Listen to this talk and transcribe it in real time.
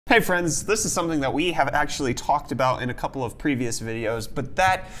Hey friends, this is something that we have actually talked about in a couple of previous videos, but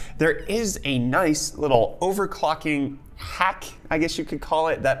that there is a nice little overclocking hack, I guess you could call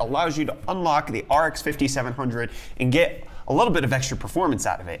it, that allows you to unlock the RX 5700 and get a little bit of extra performance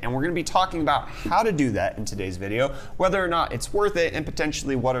out of it. And we're going to be talking about how to do that in today's video, whether or not it's worth it, and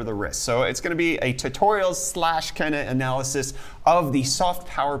potentially what are the risks. So it's going to be a tutorial slash kind of analysis of the soft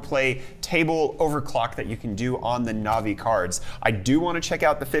power play table overclock that you can do on the Navi cards. I do want to check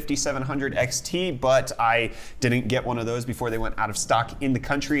out the 5700 XT, but I didn't get one of those before they went out of stock in the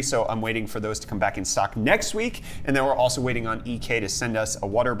country, so I'm waiting for those to come back in stock next week. And then we're also waiting on EK to send us a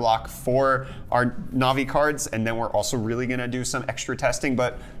water block for our Navi cards, and then we're also really going to do some extra testing.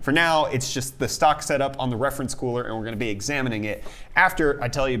 But for now, it's just the stock setup on the reference cooler, and we're going to be examining it after I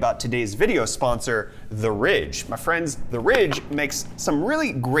tell you about today's video sponsor, The Ridge. My friends, The Ridge makes some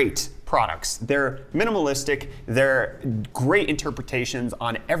really great products. They're minimalistic, they're great interpretations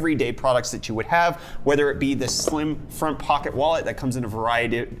on everyday products that you would have, whether it be the slim front pocket wallet that comes in a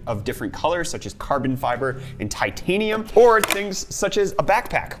variety of different colors, such as carbon fiber and titanium, or things such as a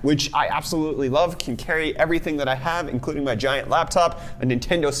backpack, which I absolutely love, can carry everything that I have, including my giant laptop, a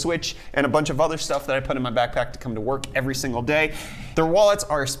Nintendo Switch, and a bunch of other stuff that I put in my backpack to come to work every single day. Their wallets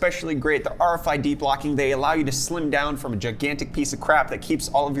are especially great. They're RFID blocking. They allow you to slim down from a gigantic piece of crap that keeps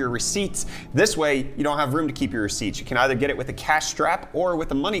all of your receipts. This way, you don't have room to keep your receipts. You can either get it with a cash strap or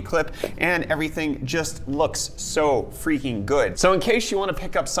with a money clip, and everything just looks so freaking good. So in case you want to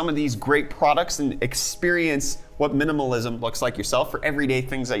pick up some of these great products and experience what minimalism looks like yourself for everyday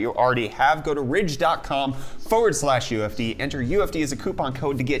things that you already have, go to ridge.com/UFD. Enter UFD as a coupon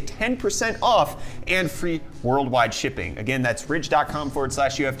code to get 10% off and free worldwide shipping. Again, that's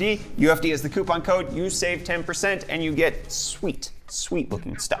ridge.com/UFD. UFD is the coupon code. You save 10% and you get sweet, sweet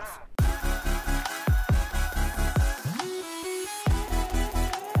looking stuff.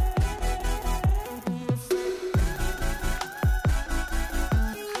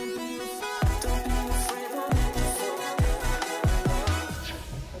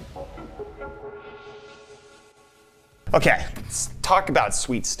 Okay, let's talk about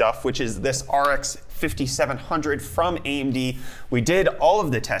sweet stuff, which is this RX 5700 from AMD. We did all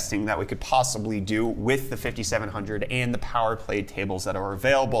of the testing that we could possibly do with the 5700 and the power play tables that are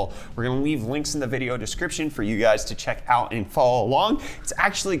available. We're going to leave links in the video description for you guys to check out and follow along. It's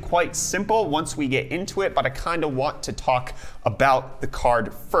actually quite simple once we get into it, but I kind of want to talk about the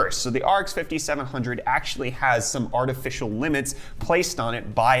card first. So the RX 5700 actually has some artificial limits placed on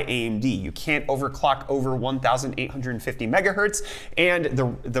it by AMD. You can't overclock over 1850 megahertz, and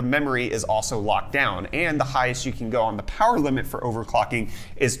the memory is also locked down. And the highest you can go on the power limit for overclocking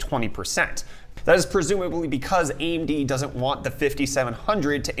is 20%. That is presumably because AMD doesn't want the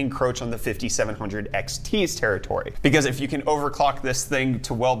 5700 to encroach on the 5700 XT's territory. Because if you can overclock this thing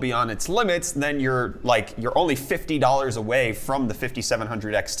to well beyond its limits, then you're only $50 away from the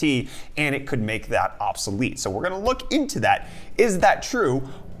 5700 XT, and it could make that obsolete. So we're gonna look into that. Is that true?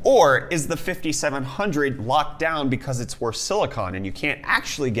 Or is the 5700 locked down because it's worth silicon and you can't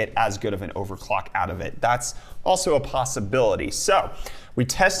actually get as good of an overclock out of it? That's also a possibility. So we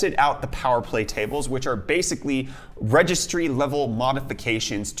tested out the power play tables, which are basically registry level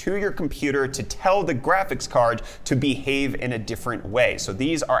modifications to your computer to tell the graphics card to behave in a different way. So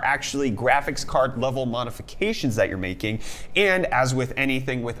these are actually graphics card level modifications that you're making. And as with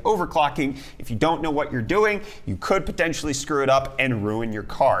anything with overclocking, if you don't know what you're doing, you could potentially screw it up and ruin your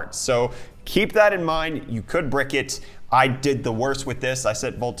card. So keep that in mind. You could brick it. I did the worst with this. I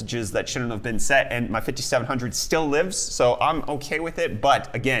set voltages that shouldn't have been set, and my 5700 still lives, so I'm okay with it. But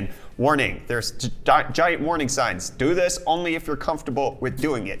again, warning, there's giant warning signs. Do this only if you're comfortable with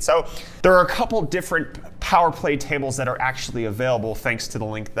doing it. So there are a couple different power play tables that are actually available thanks to the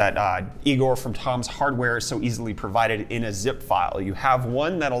link that Igor from Tom's Hardware so easily provided in a zip file. You have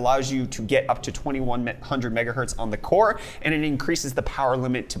one that allows you to get up to 2100 megahertz on the core, and it increases the power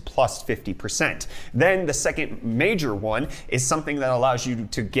limit to plus 50%. Then the second major one is something that allows you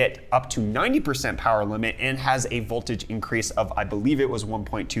to get up to 90% power limit and has a voltage increase of, I believe it was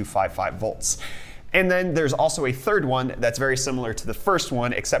 1.255 volts. And then there's also a third one that's very similar to the first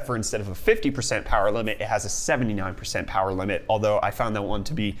one, except for instead of a 50% power limit, it has a 79% power limit, although I found that one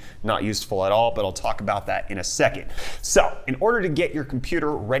to be not useful at all, but I'll talk about that in a second. So in order to get your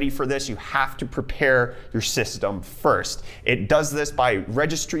computer ready for this, you have to prepare your system first. It does this by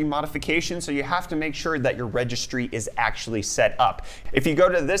registry modification, so you have to make sure that your registry is actually set up. If you go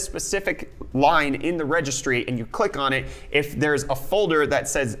to this specific line in the registry and you click on it, if there's a folder that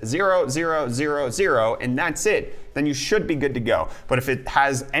says 0000, and that's it, then you should be good to go. But if it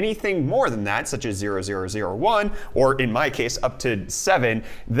has anything more than that, such as 0001, or in my case, up to 7,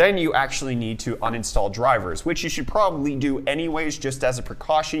 then you actually need to uninstall drivers, which you should probably do anyways, just as a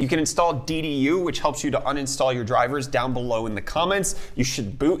precaution. You can install DDU, which helps you to uninstall your drivers, down below in the comments. You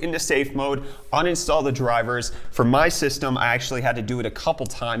should boot into safe mode, uninstall the drivers. For my system, I actually had to do it a couple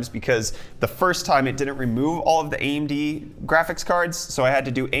times because the first time it didn't remove all of the AMD graphics cards. So I had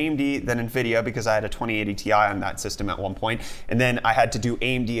to do AMD, then NVIDIA, because I had a 2080 Ti on that system at one point. And then I had to do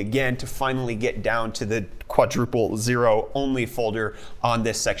AMD again to finally get down to the quadruple 0 only folder on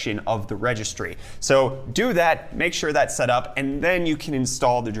this section of the registry. So do that, make sure that's set up, and then you can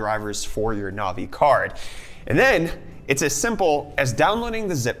install the drivers for your Navi card. And then it's as simple as downloading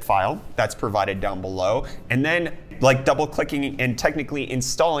the zip file that's provided down below, and then like double clicking and technically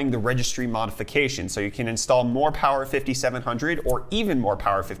installing the registry modification. So you can install more power 5700 or even more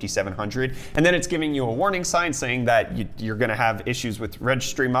power 5700. And then it's giving you a warning sign saying that you're gonna have issues with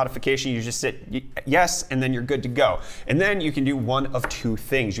registry modification. You just hit yes, and then you're good to go. And then you can do one of two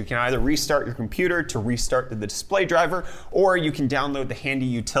things. You can either restart your computer to restart the display driver, or you can download the handy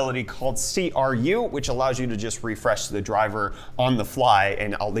utility called CRU, which allows you to just refresh the driver on the fly.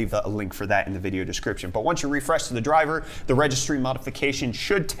 And I'll leave a link for that in the video description. But once you refresh the driver, the registry modification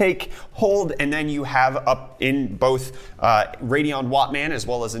should take hold, and then you have up in both Radeon Wattman as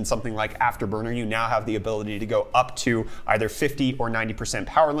well as in something like Afterburner, you now have the ability to go up to either 50 or 90%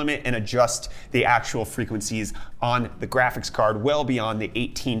 power limit and adjust the actual frequencies on the graphics card well beyond the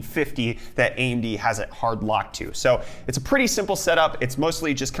 1850 that AMD has it hard locked to. So it's a pretty simple setup. It's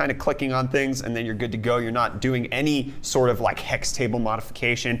mostly just kind of clicking on things and then you're good to go. You're not doing any sort of like hex table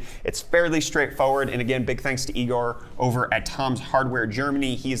modification. It's fairly straightforward. And again, big thanks to Igor over at Tom's Hardware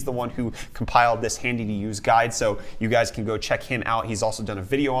Germany. He's the one who compiled this handy to use guide, so you guys can go check him out. He's also done a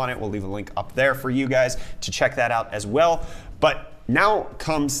video on it. We'll leave a link up there for you guys to check that out as well. But now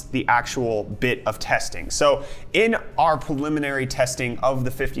comes the actual bit of testing. So in our preliminary testing of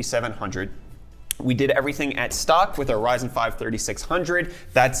the 5700, we did everything at stock with our Ryzen 5 3600.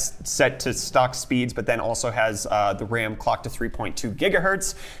 That's set to stock speeds, but then also has the RAM clocked to 3.2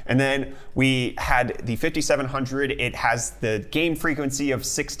 gigahertz. And then we had the 5700. It has the game frequency of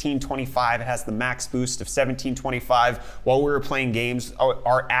 1625. It has the max boost of 1725. While we were playing games,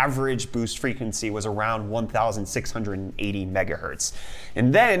 our average boost frequency was around 1680 megahertz.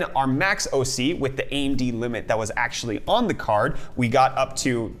 And then our max OC with the AMD limit that was actually on the card, we got up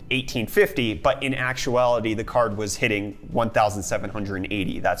to 1850, but in actuality, the card was hitting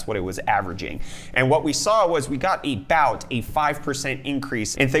 1780. That's what it was averaging. And what we saw was we got about a 5%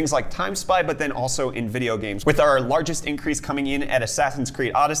 increase in things like Time Spy, but then also in video games, with our largest increase coming in at Assassin's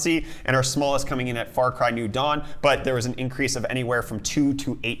Creed Odyssey and our smallest coming in at Far Cry New Dawn. But there was an increase of anywhere from 2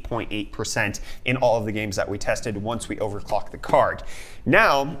 to 8.8% in all of the games that we tested once we overclocked the card.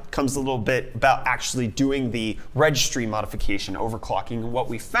 Now comes a little bit about actually doing the registry modification, overclocking. And what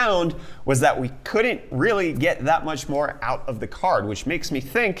we found was that we couldn't really get that much more out of the card, which makes me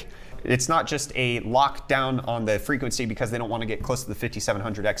think it's not just a lockdown on the frequency because they don't want to get close to the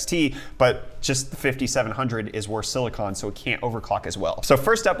 5700 XT, but just the 5700 is worse silicon, so it can't overclock as well. So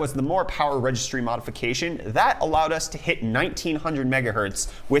first up was the more power registry modification. That allowed us to hit 1900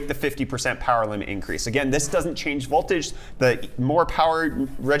 megahertz with the 50% power limit increase. Again, this doesn't change voltage. The more power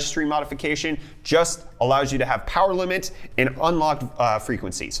registry modification just allows you to have power limit and unlocked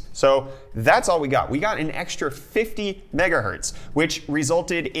frequencies. So that's all we got. We got an extra 50 megahertz, which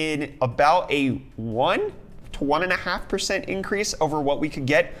resulted in about a 1 to 1.5% increase over what we could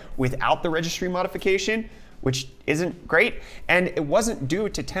get without the registry modification, which isn't great. And it wasn't due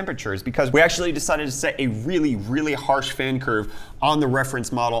to temperatures because we actually decided to set a really, really harsh fan curve on the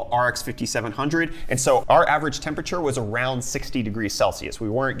reference model RX 5700. And so our average temperature was around 60 degrees Celsius. We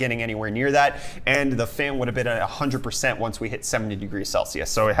weren't getting anywhere near that. And the fan would have been at 100% once we hit 70 degrees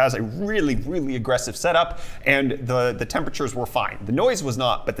Celsius. So it has a really, really aggressive setup, and the temperatures were fine. The noise was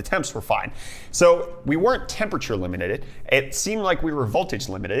not, but the temps were fine. So we weren't temperature limited. It seemed like we were voltage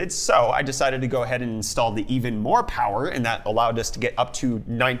limited. So I decided to go ahead and install the even more power, and that allowed us to get up to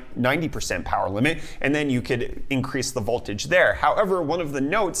 90% power limit, and then you could increase the voltage there. However, one of the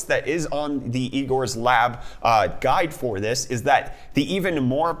notes that is on the Igor's lab guide for this is that the even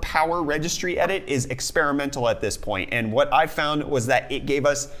more power registry edit is experimental at this point, and what I found was that it gave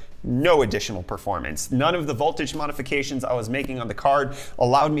us no additional performance. None of the voltage modifications I was making on the card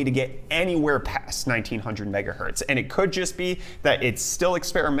allowed me to get anywhere past 1900 megahertz. And it could just be that it's still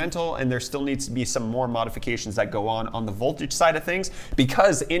experimental and there still needs to be some more modifications that go on the voltage side of things,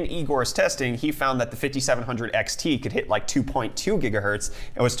 because in Igor's testing, he found that the 5700 XT could hit like 2.2 gigahertz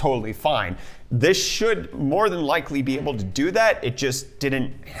and was totally fine. this should more than likely be able to do that. It just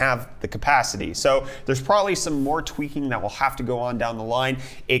didn't have the capacity. So there's probably some more tweaking that will have to go on down the line.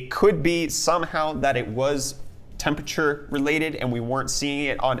 It could be somehow that it was temperature related and we weren't seeing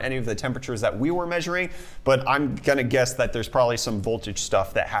it on any of the temperatures that we were measuring, but I'm gonna guess that there's probably some voltage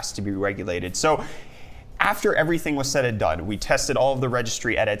stuff that has to be regulated. So after everything was said and done, we tested all of the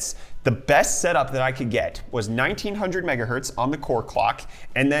registry edits. The best setup that I could get was 1900 megahertz on the core clock,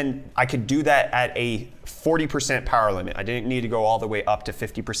 and then I could do that at a 40% power limit. I didn't need to go all the way up to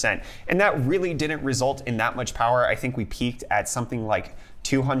 50%. And that really didn't result in that much power. I think we peaked at something like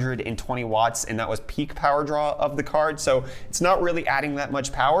 220 watts, and that was peak power draw of the card. So it's not really adding that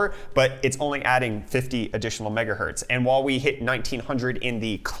much power, but it's only adding 50 additional megahertz. And while we hit 1900 in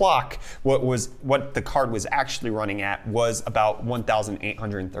the clock, what the card was actually running at was about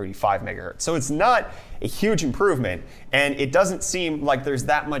 1835 megahertz. So it's not a huge improvement, and it doesn't seem like there's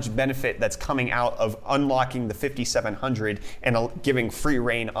that much benefit that's coming out of unlocking the 5700 and giving free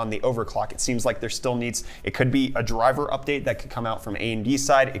reign on the overclock. It seems like there still needs, it could be a driver update that could come out from AMD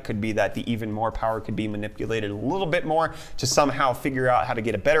side. It could be that the even more power could be manipulated a little bit more to somehow figure out how to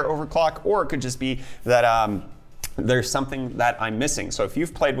get a better overclock, or it could just be that there's something that I'm missing. So if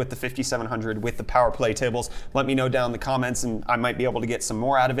you've played with the 5700 with the power play tables, let me know down in the comments and I might be able to get some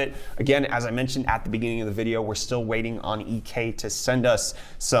more out of it. Again, as I mentioned at the beginning of the video, we're still waiting on EK to send us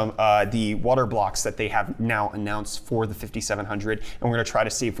some the water blocks that they have now announced for the 5700, and we're gonna try to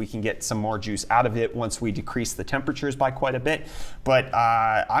see if we can get some more juice out of it once we decrease the temperatures by quite a bit. But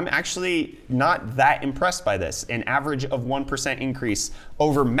I'm actually not that impressed by this. An average of 1% increase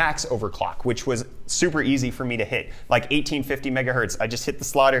over max overclock, which was super easy for me to hit. Like 1850 megahertz, I just hit the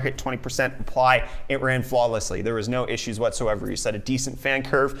slider, hit 20%, apply, it ran flawlessly. There was no issues whatsoever. You set a decent fan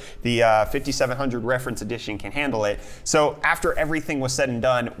curve. The 5700 reference edition can handle it. So after everything was said and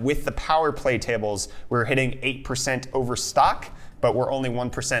done, with the power play tables, we're hitting 8% over stock, but we're only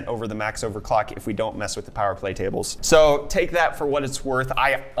 1% over the max overclock if we don't mess with the power play tables. So take that for what it's worth.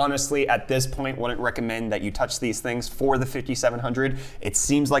 I honestly, at this point, wouldn't recommend that you touch these things for the 5700. It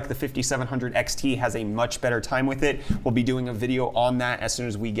seems like the 5700 XT has a much better time with it. We'll be doing a video on that as soon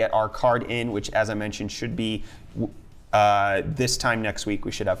as we get our card in, which, as I mentioned, should be this time next week.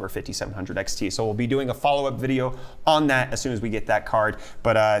 We should have our 5700 XT. So we'll be doing a follow-up video on that as soon as we get that card.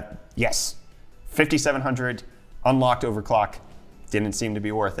 But yes, 5700 unlocked overclock. Didn't seem to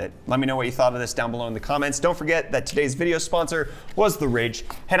be worth it. Let me know what you thought of this down below in the comments. Don't forget that today's video sponsor was The Ridge.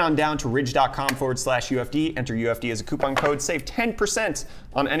 Head on down to ridge.com/UFD, enter UFD as a coupon code, save 10%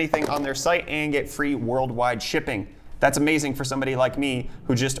 on anything on their site, and get free worldwide shipping. That's amazing for somebody like me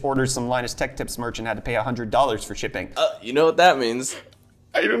who just ordered some Linus Tech Tips merch and had to pay $100 for shipping. You know what that means.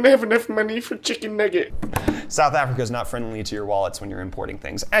 I don't have enough money for chicken nugget. South Africa is not friendly to your wallets when you're importing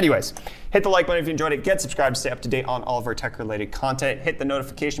things. Anyways, hit the like button if you enjoyed it. Get subscribed to stay up to date on all of our tech-related content. Hit the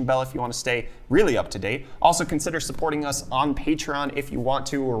notification bell if you want to stay really up to date. Also, consider supporting us on Patreon if you want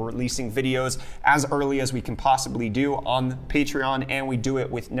to. We're releasing videos as early as we can possibly do on Patreon, and we do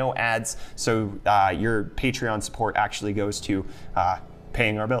it with no ads. So your Patreon support actually goes to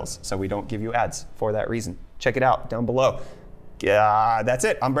paying our bills. So we don't give you ads for that reason. Check it out down below. Yeah, that's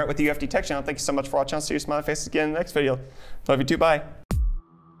it. I'm Brent with the UFD Tech Channel. Thank you so much for watching. I'll see your smiley faces again in the next video. Love you too. Bye.